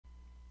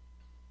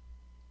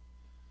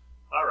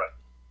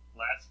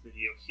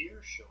video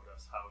here showed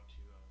us how to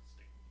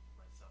stick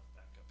myself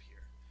back up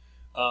here.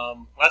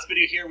 Last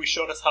video here we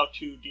showed us how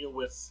to deal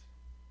with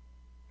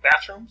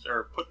bathrooms,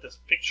 or put this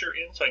picture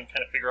in so I can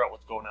kind of figure out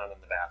what's going on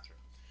in the bathroom.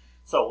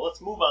 So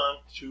let's move on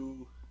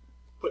to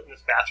putting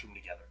this bathroom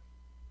together.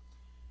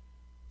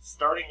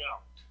 Starting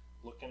out,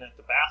 looking at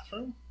the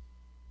bathroom,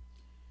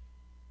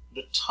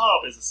 the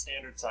tub is a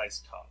standard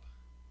size tub,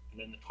 and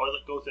then the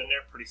toilet goes in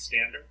there pretty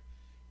standard,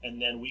 and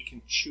then we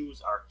can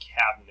choose our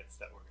cabinets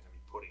that we're going to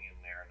be putting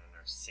in there and in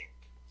our sink.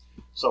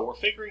 So we're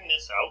figuring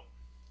this out.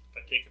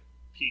 If I take a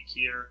peek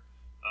here,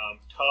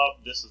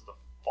 tub, this is the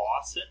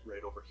faucet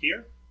right over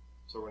here.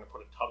 So we're going to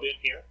put a tub in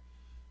here.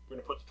 We're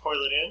going to put the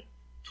toilet in.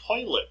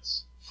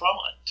 Toilets from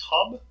a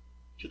tub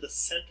to the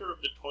center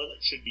of the toilet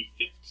should be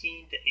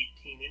 15 to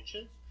 18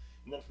 inches.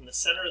 And then from the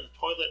center of the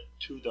toilet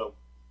to the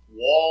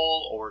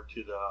wall or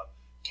to the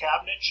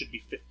cabinet should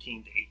be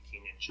 15 to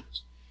 18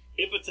 inches.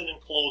 If it's an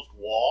enclosed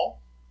wall,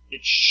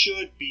 it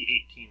should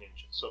be 18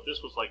 inches. So if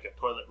this was like a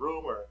toilet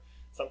room, or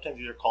sometimes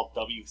these are called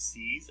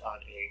WCs on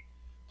a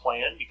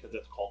plan because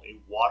it's called a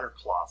water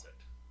closet.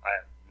 I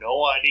have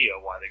no idea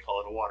why they call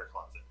it a water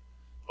closet.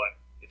 But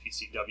if you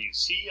see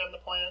WC on the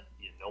plan,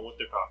 you know what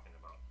they're talking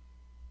about.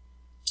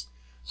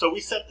 So we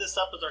set this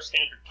up as our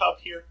standard tub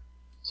here.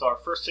 So our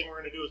first thing we're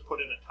going to do is put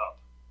in a tub.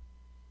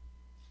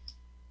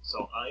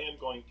 So I am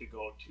going to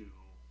go to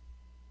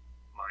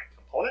my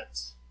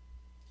components,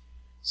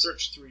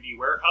 search 3D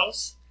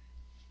Warehouse,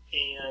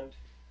 and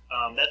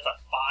that's a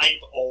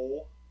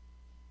 5.0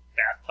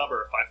 bathtub,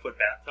 or a 5-foot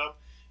bathtub,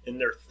 and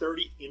they're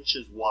 30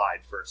 inches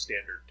wide for a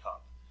standard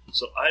tub.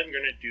 So I'm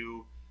going to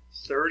do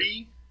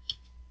 30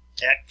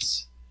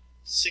 x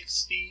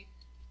 60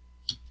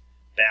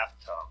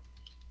 bathtub.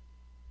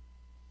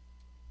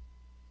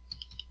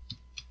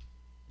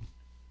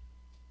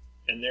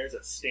 And there's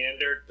a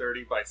standard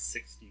 30 by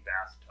 60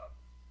 bathtub.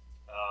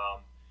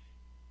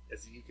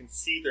 As you can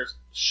see, there's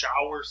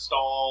shower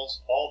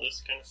stalls, all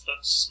this kind of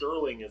stuff.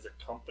 Sterling is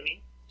a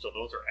company, so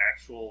those are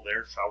actual,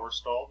 their shower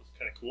stalls. It's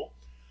kind of cool.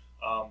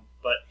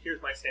 But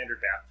here's my standard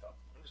bathtub.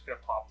 I'm just going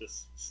to pop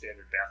this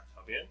standard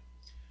bathtub in.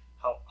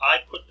 How I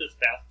put this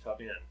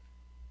bathtub in,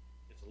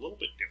 it's a little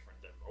bit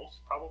different than most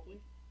probably.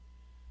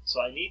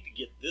 So I need to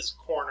get this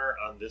corner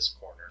on this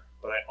corner,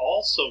 but I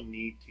also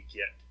need to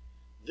get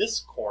this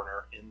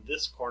corner and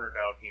this corner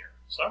down here.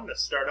 So I'm going to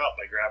start out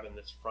by grabbing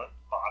this front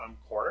bottom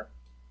corner,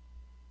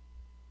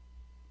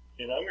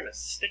 and I'm going to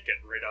stick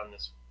it right on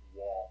this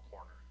wall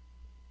corner.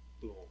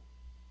 Boom.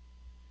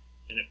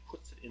 And it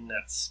puts it in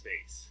that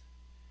space.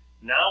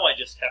 Now I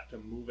just have to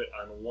move it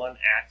on one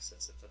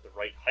axis. It's at the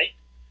right height.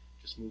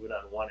 Just move it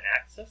on one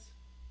axis.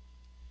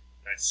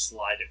 And I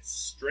slide it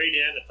straight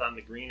in. It's on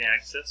the green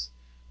axis.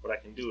 What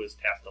I can do is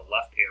tap the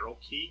left arrow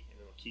key,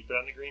 and it'll keep it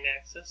on the green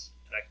axis.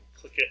 And I can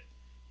click it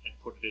and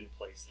put it in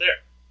place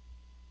there.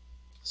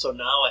 So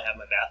now I have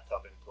my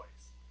bathtub in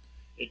place.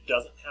 It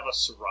doesn't have a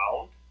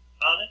surround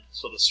on it,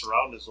 so the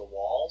surround is the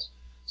walls.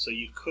 So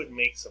you could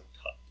make some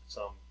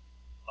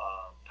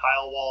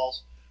tile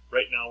walls.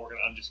 Right now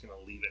I'm just going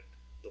to leave it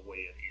the way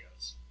it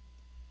is.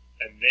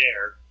 And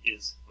there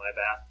is my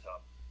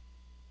bathtub.